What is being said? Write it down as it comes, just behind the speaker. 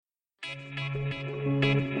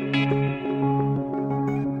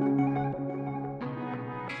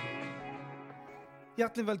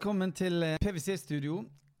Hjertelig velkommen til PVC-studio.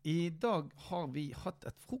 I dag har vi hatt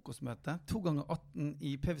et frokostmøte 2x18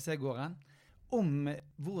 i PVC-gården om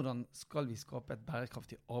hvordan skal vi skape et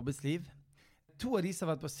bærekraftig arbeidsliv. To av de som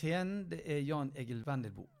har vært på scenen, det er Jan Egil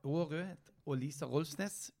Vendelbo Aarød og Lisa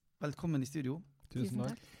Rolfsnes. Velkommen i studio. Tusen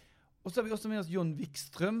takk. Og så har vi også med oss Jon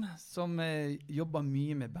Wikstrøm, som jobber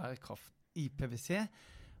mye med bærekraft i PVC.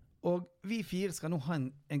 Og vi fire skal nå ha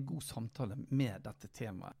en god samtale med dette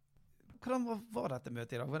temaet. Hvordan var dette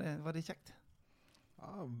møtet i dag? Var det kjekt?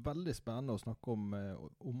 Ja, veldig spennende å snakke om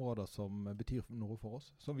områder som betyr noe for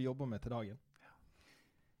oss, som vi jobber med til dagen.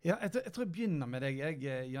 Ja, jeg tror jeg begynner med deg,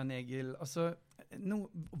 Jan Egil. Altså,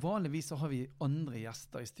 vanligvis så har vi andre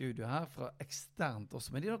gjester i studio her, fra eksternt også,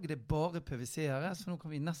 men i dag er det bare PVC-ere, så nå kan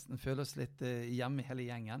vi nesten føle oss litt hjemme i hele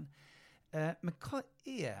gjengen. Men hva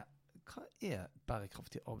er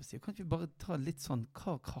bærekraftig arbeidsliv? Kan ikke vi bare ta litt sånn,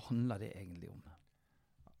 hva handler det egentlig om?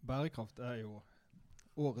 Bærekraft er jo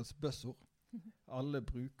årets buzzord. Alle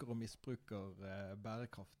bruker og misbruker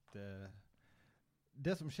bærekraft.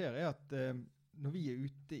 Det som skjer er at når vi er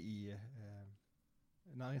ute i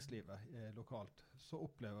næringslivet lokalt, så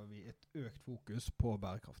opplever vi et økt fokus på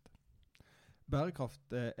bærekraft.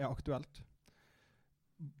 Bærekraft er aktuelt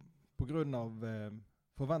på grunn av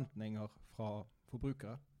forventninger fra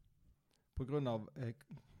forbrukere, på grunn av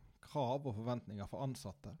krav og forventninger fra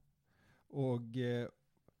ansatte, og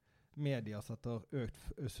media setter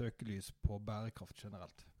økt søkelys på bærekraft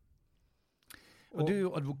generelt. Og du er jo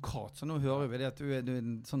advokat, så nå hører vi det at nå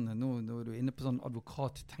er du inne på sånn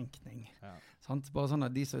advokattenkning. Ja. Sant? Bare sånn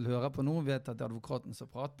at de som hører på nå vet at det er advokaten som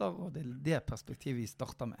prater, og det er det perspektivet vi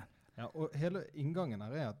starter med. Ja, og hele inngangen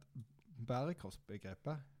her er at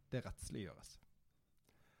bærekraftsbegrepet, det rettsliggjøres.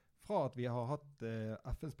 Fra at vi har hatt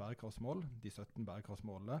FNs bærekraftsmål, de 17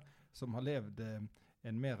 bærekraftsmålene, som har levd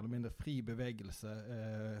en mer eller mindre fri bevegelse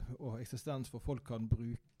og eksistens hvor folk kan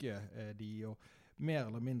bruke de og mer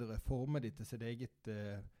eller mindre forme de til sitt eget,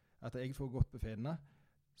 etter eget forgodtbefinnende,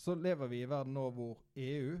 så lever vi i verden nå hvor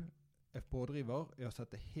EU er pådriver i å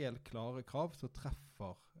sette helt klare krav som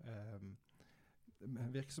treffer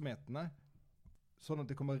virksomhetene, sånn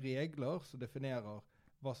at det kommer regler som definerer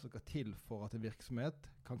hva som skal til for at en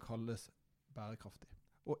virksomhet kan kalles bærekraftig.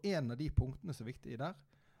 Og en av de punktene som er viktige der,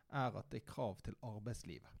 er at det er krav til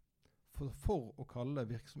arbeidslivet. For å kalle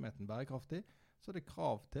virksomheten bærekraftig, så er det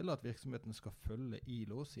krav til at virksomheten skal følge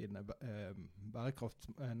ILO sine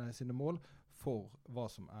mål for hva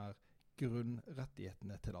som er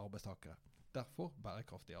grunnrettighetene til arbeidstakere. Derfor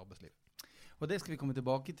bærekraftig arbeidsliv. Og det skal vi komme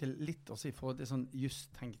tilbake til litt også i forhold til sånn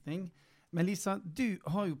just-tenkning. Men Lisa, du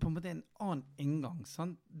har jo på en måte en annen inngang,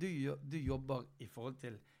 sant? Du jobber i forhold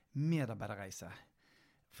til medarbeiderreise.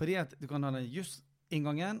 Fordi at du kan ha den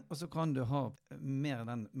just-inngangen, og så kan du ha mer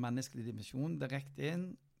den menneskelige dimensjonen direkte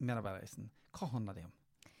inn, medarbeiderreisen. Hva handler det om?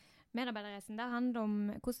 Medarbeiderreisen der handler om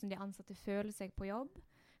hvordan de ansatte føler seg på jobb,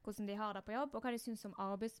 hvordan de har det på jobb, og hva de synes om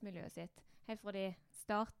arbeidsmiljøet sitt. Helt fra de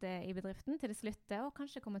starter i bedriften til de slutter, og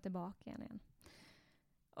kanskje kommer tilbake igjen.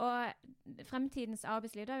 Og fremtidens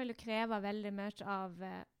arbeidsliv da vil jo kreve veldig mye av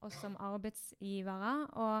oss som arbeidsgivere,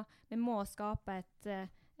 og vi må skape et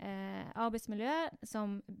arbeidsmiljø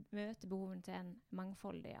som møter behoven til en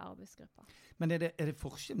mangfoldig arbeidsgruppe. Men er det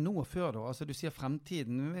forskjell nå og før da? Altså du sier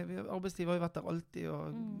fremtiden, arbeidslivet har jo vært der alltid, og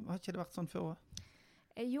har ikke det vært sånn før?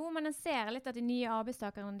 Jo, men en ser litt at de nye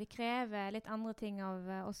arbeidstakerne, de krever litt andre ting av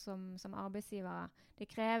oss som arbeidsgivere. De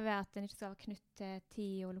krever at en ikke skal være knytt til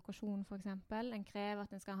tid og lokasjon for eksempel. En krever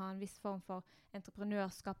at en skal ha en viss form for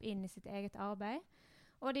entreprenørskap inn i sitt eget arbeid.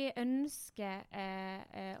 Og de ønsker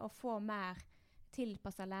å få mer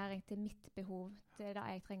tilpasset læring til mitt behov, til det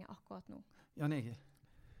jeg trenger akkurat nå. Jan Egil?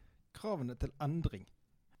 Kravene til endring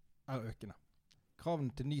er økende.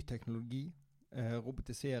 Kravene til ny teknologi,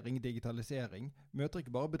 robotisering, digitalisering, møter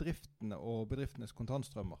ikke bare bedriftene og bedriftenes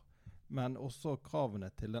kontantstrømmer, men også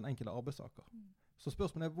kravene til den enkelte arbeidstaker. Så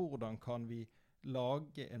spørsmålet er hvordan kan vi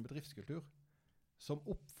lage en bedriftskultur som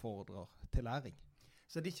oppfordrer til læring?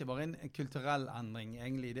 Så det er ikke bare en kulturell endring,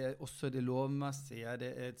 egentlig. Det er også det lovmessige. Det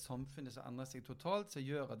er et samfunn som endrer seg totalt, som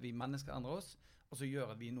gjør at vi mennesker endrer oss, og som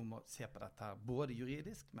gjør at vi nå må se på dette her, både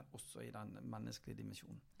juridisk, men også i den menneskelige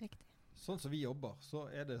dimensjonen. Riktig. Sånn som vi jobber, så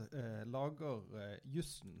er det lager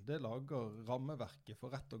jussen, det lager rammeverket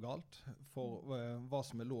for rett og galt, for hva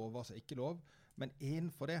som er lov og hva som er ikke lov, men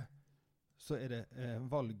innenfor det så er det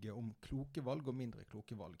valget om kloke valg og mindre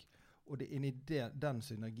kloke valg. Og det er inn i den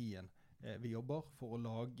synergien vi jobber for å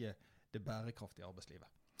lage det bærekraftige arbeidslivet.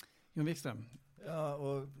 Jon Wikström. Ja,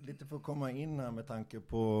 och lite för att komma in här med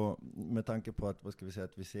tanke på att, vad ska vi säga,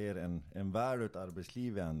 att vi ser en värld och ett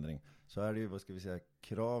arbetsliv i ändring, så är det ju, vad ska vi säga,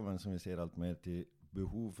 kraven som vi ser allt mer till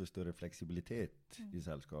behov för större flexibilitet i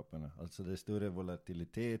sällskapen. Alltså det är större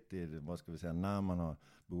volatilitet i, vad ska vi säga, när man har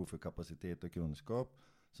behov för kapacitet och kunskap,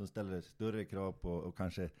 som ställer större krav på, och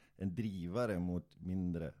kanske en drivare mot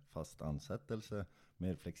mindre fast ansättelse,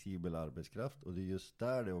 mer flexibel arbetskraft. Och det är just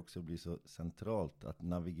där det också blir så centralt att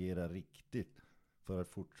navigera riktigt för att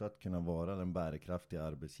fortsatt kunna vara den bärkraftiga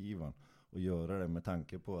arbetsgivaren och göra det med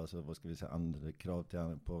tanke på, alltså, vad ska vi säga, andra krav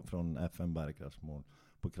från FN-bärkraftsmål,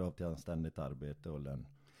 på krav till anständigt arbete och lön.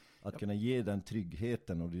 Att kunna ge den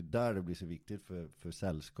tryggheten, och det är där det blir så viktigt för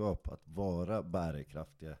sällskap att vara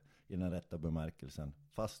bärkraftiga i den rätta bemärkelsen,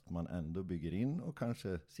 fast man ändå bygger in och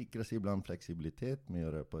kanske sikrar sig ibland flexibilitet med att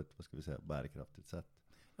göra det på ett, vad ska vi säga, bärkraftigt sätt.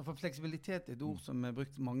 Ja, for fleksibilitet er et ord som er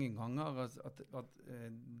brukt mange ganger, at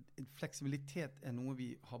fleksibilitet er noe vi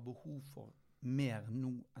har behov for mer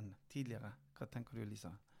nå enn tidligere. Hva tenker du, Lisa?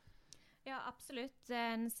 Ja, absolutt.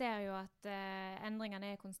 En ser jo at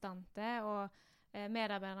endringene er konstante, og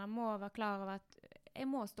medarbeiderne må være klar over at jeg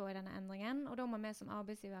må stå i denne endringen, og da må vi som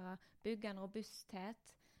arbeidsgivere bygge en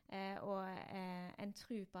robusthet og en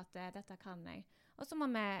tro på at dette kan jeg. Og så må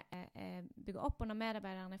vi bygge opp under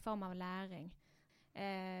medarbeiderne i form av læring.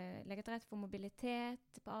 Legge til rette for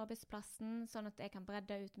mobilitet på arbeidsplassen, sånn at jeg kan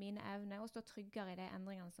bredde ut mine evner og stå tryggere i de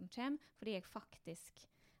endringene som kommer, fordi jeg faktisk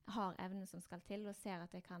har evner som skal til og ser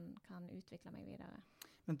at jeg kan utvikle meg videre.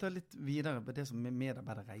 Men ta litt videre på det som er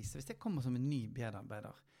medarbeiderreise. Hvis jeg kommer som en ny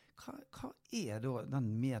medarbeider, hva er da den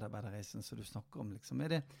medarbeiderreisen som du snakker om? Liksom? Er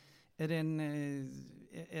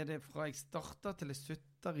det fra jeg starter til jeg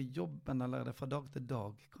slutter i jobben, eller er det fra dag til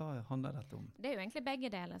dag? Hva handler dette om? Det er jo egentlig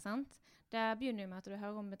begge deler, sant? Det begynner jo med at du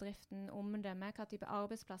hører om bedriften, omdømme, hva type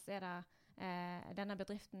arbeidsplass er det denne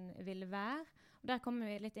bedriften vil være. Og der kommer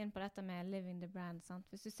vi litt inn på dette med living the brand, sant?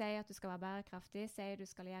 Hvis du sier at du skal være bærekraftig, sier du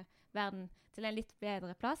skal gjøre verden til en litt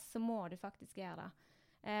bedre plass, så må du faktisk gjøre det.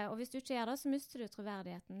 Og hvis du ikke gjør det, så mister du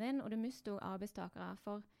troverdigheten din, og du mister også arbeidstakere.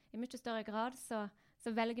 For i mye større grad så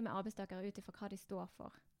velger vi arbeidstakere ut ifra hva de står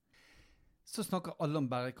for. Så snakker alle om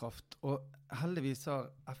bærekraft, og heldigvis har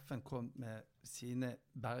FN kommet med sine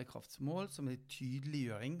bærekraftsmål som er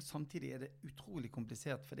tydeliggjøring. Samtidig er det utrolig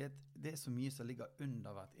komplisert, for det er så mye som ligger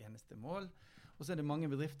under hvert eneste mål. Og så er det mange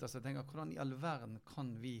bedrifter som tenker, hvordan i all verden kan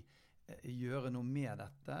vi gjøre noe med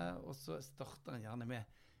dette? Og så starter en gjerne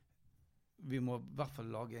med, vi må i hvert fall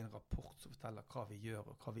lage en rapport som forteller hva vi gjør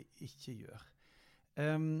og hva vi ikke gjør.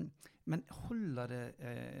 Men holder det,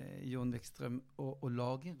 Jon Wikström, å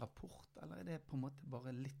lage en rapport, eller er det på en måte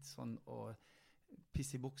bare litt sånn å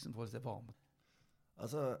pisse i buksen for å se varm?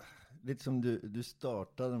 Alltså, lite som du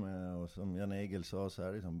startade med, och som Jan Egil sa, så är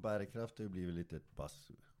det liksom, bärkraft har ju blivit lite ett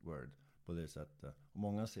buzzword på det sättet. Och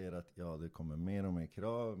många ser att det kommer mer och mer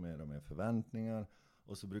krav, mer och mer förväntningar.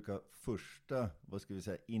 Och så brukar första, vad ska vi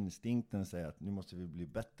säga, instinkten säga att nu måste vi bli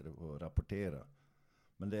bättre på att rapportera.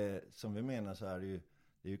 Men det som vi menar så är det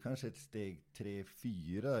är ju kanske ett steg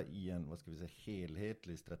 3-4 i en, vad ska vi säga,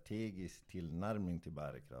 helhetlig strategisk tillnärmning till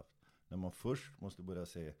bärkraft. När man först måste börja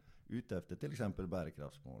se ut efter till exempel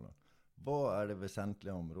bärkraftsmålen. Vad är det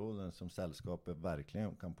väsentliga områden som sällskapet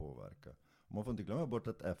verkligen kan påverka? Och man får inte glömma bort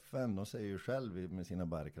att FN, de säger ju själv med sina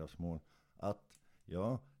bärkraftsmål att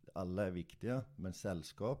alla är viktiga, men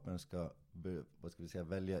sällskapen ska, vad ska vi säga,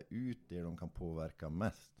 välja ut det de kan påverka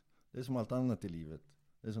mest. Det är som allt annat i livet.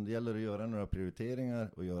 Det är som det gäller att göra några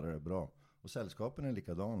prioriteringar och göra det bra. Och sällskapen är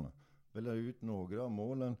likadana. Välja ut några av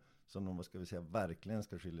målen som de, vad ska vi säga, verkligen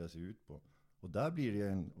ska skilja sig ut på. Och där blir det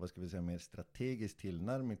en, vad ska vi säga, mer strategisk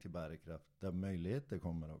tillnärmning till bärkraft, där möjligheter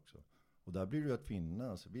kommer också. Och där blir det att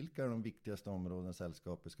finna, alltså, vilka är de viktigaste områden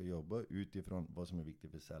sällskapet ska jobba utifrån vad som är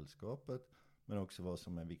viktigt för sällskapet, men också vad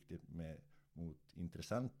som är viktigt mot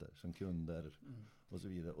intressenter som kunder och så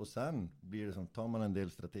vidare. Och sen blir det som, tar man en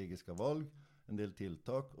del strategiska val, en del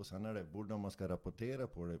tilltag, och sen är det hur man ska rapportera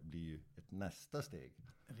på det blir ju ett nästa steg.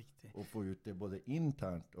 Riktig. Och få ut det både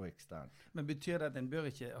internt och externt. Men betyr det at en bør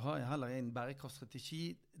ikke ha heller en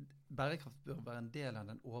bærekraftstrategi? Bærekraft bør være en del av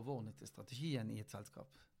den overordnede strategien i ett selskap?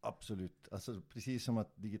 Absolut. Alltså, precis som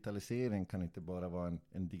att digitalisering kan inte bara vara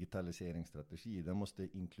en digitaliseringsstrategi. Den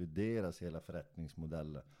måste inkluderas i hela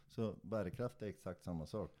förrättningsmodellen. Så bärkraft är exakt samma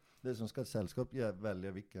sak. Det som ska sällskap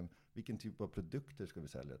välja vilken typ av produkter ska vi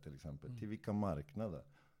sälja till exempel. Till vilka marknader.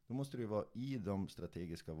 Då måste det ju vara i de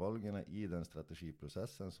strategiska valgen, i den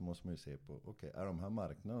strategiprocessen, så måste man ju se på, okej, är de här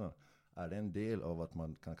marknaderna, är det en del av att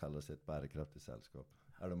man kan kalla sig ett bärkraftigt sällskap?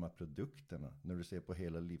 Är de här produkterna, när du ser på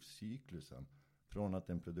hela livscyklusen, från att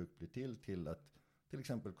en produkt blir till att till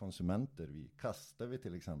exempel konsumenter. Kastar vi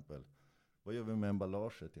till exempel, vad gör vi med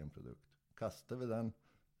emballaget till en produkt? Kastar vi den,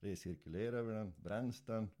 recirkulerar vi den, bränns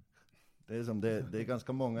den? Det är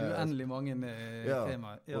ganska många... Uendelig mange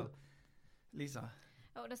tema. Ja. Lisa?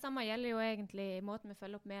 Og det samme gjelder jo egentlig i måten vi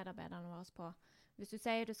følger opp medarbeiderne våre på. Hvis du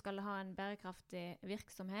sier du skal ha en bærekraftig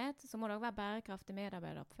virksomhet, så må det også være bærekraftig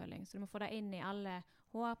medarbeideroppfølging. Så du må få deg inn i alle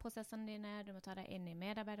HR-prosessene dine, du må ta deg inn i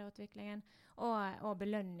medarbeiderutviklingen og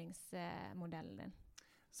belønningsmodellen din.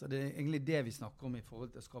 Så det er egentlig det vi snakker om i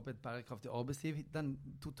forhold til å skape et bærekraftig arbeidsliv. Den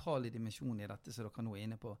totale dimensjonen i dette som dere nå er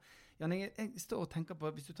inne på. Jan, jeg står og tenker på,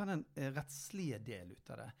 hvis du tar den rettslige del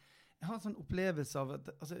ut av det. Jeg har en sånn opplevelse av at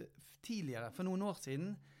tidligere, for noen år siden,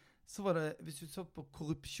 så var det, hvis du så på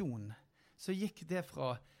korrupsjon, så gikk det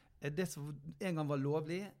fra det som en gang var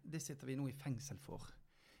lovlig, det sitter vi nå i fengsel for.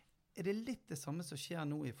 Er det litt det samme som skjer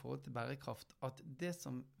nå i forhold til bærekraft, at det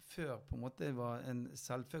som før på en måte var en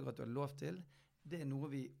selvfølge at du hadde lov til, det er noe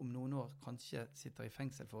vi om noen år kanskje sitter i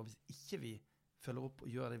fengsel for, hvis ikke vi følger opp og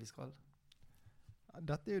gjør det vi skal?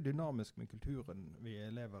 Dette er jo dynamisk med kulturen vi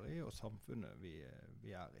lever i, og samfunnet vi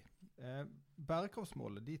er i.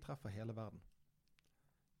 Bærekraftsmålet, de treffer hele verden.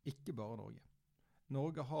 Ikke bare Norge.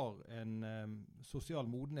 Norge har en sosial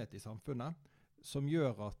modenhet i samfunnet som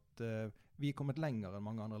gjør at vi er kommet lenger enn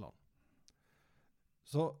mange andre land.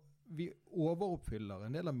 Så vi overoppfyller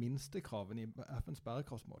en del av minstekravene i FNs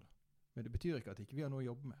bærekraftsmål. Men det betyr ikke at ikke vi har noe å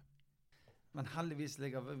jobbe med. Men heldigvis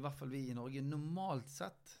ligger i hvert fall vi i Norge normalt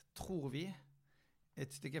sett, tror vi,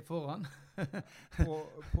 et stykke foran.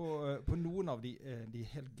 på noen av de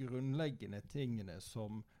helt grunnleggende tingene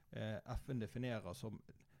som FN definerer som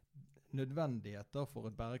nødvendigheter for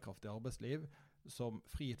et bærekraftig arbeidsliv, som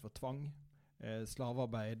frihet for tvang,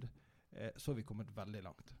 slavearbeid, så har vi kommet veldig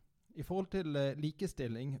langt. I forhold til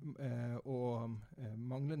likestilling og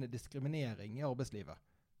manglende diskriminering i arbeidslivet,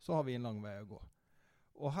 så har vi en lang vei å gå.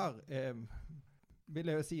 Og her vil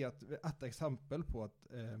jeg jo si at et eksempel på at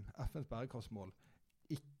FNs bærekraftsmål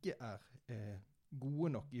ikke er gode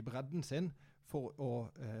nok i bredden sin for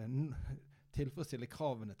å tilfredsstille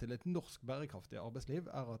kravene til et norsk bærekraftig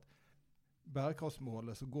arbeidsliv, er at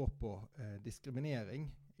bærekraftsmålet som går på diskriminering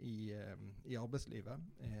i arbeidslivet,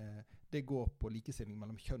 det går på likestilling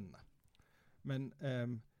mellom kjønnene. Men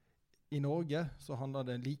i Norge så handler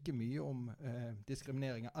det like mye om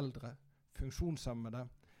diskriminering av eldre, funksjonshemmede,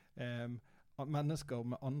 mennesker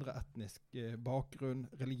med andre etnisk bakgrunn,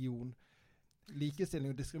 religion.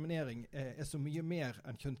 Likestilling og diskriminering er så mye mer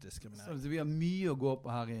enn kjønnsdiskriminering. Så vi har mye å gå på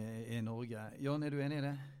her i Norge. Jan, er du enig i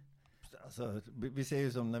det? Alltså, vi ser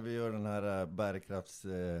ju som när vi gör den här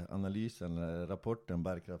bärkraftsanalysen, rapporten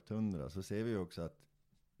Bärkraft 100, så ser vi ju också att,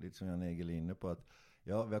 lite som Jan Egil är inne på, att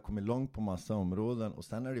ja, vi har kommit långt på massa områden, och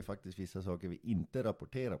sen är det faktiskt vissa saker vi inte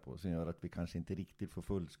rapporterar på som gör att vi kanske inte riktigt får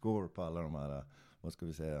full score på alla de här, vad ska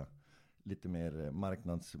vi säga, lite mer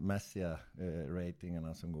marknadsmässiga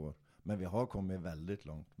ratingarna som går. Men vi har kommit väldigt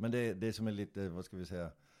långt. Men det som är lite, vad ska vi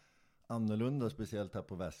säga, annorlunda, speciellt här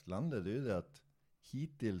på västlandet, det är ju det att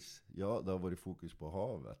hittills, ja, det har varit fokus på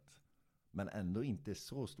havet. Men ändå inte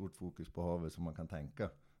så stort fokus på havet som man kan tänka.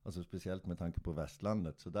 Alltså speciellt med tanke på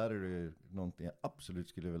västlandet. Så där är det ju någonting jag absolut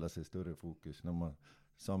skulle vilja se större fokus när man,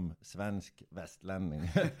 som svensk västlänning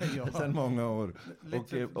sedan många år.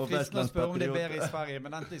 Och västlandspatriot. Om det är bättre i Sverige,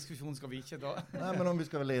 men den diskussionen ska vi inte ta. Nej, men om vi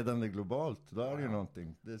ska vara ledande globalt, då är det ju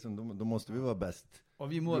någonting. Det är som, då måste vi vara bäst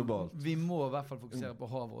globalt. Vi må i hvert fall fokusere på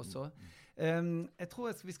havet også. Jeg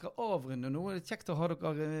tror vi skal avrunde nå. Det er kjekt å ha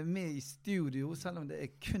dere med i studio, selv om det er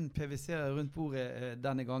kun PVC rundt bordet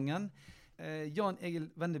denne gangen. Jan Egil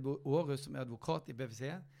Wendebo Aarhus, som er advokat i PVC.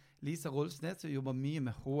 Lisa Rolfsnes, som jobber mye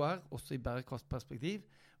med HR, også i bærekraftperspektiv.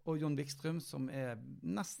 Og Jon Wikstrøm, som er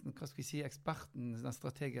nesten, hva skal vi si, eksperten, den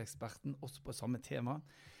strategieksperten, også på samme tema.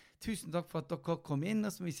 Tusen takk for at dere kom inn,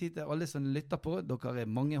 og som vi sier til alle som lytter på, dere er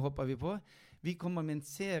mange, håper vi på. Vi kommer med en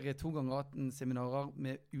serie 2x18 seminarer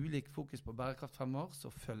med ulik fokus på bærekraft fremover, så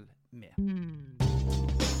følg med.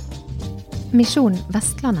 Misjon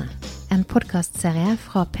Vestlandet, en podcastserie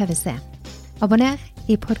fra PVC. Abonner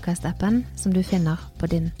i podcastappen som du finner på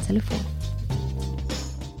din telefon.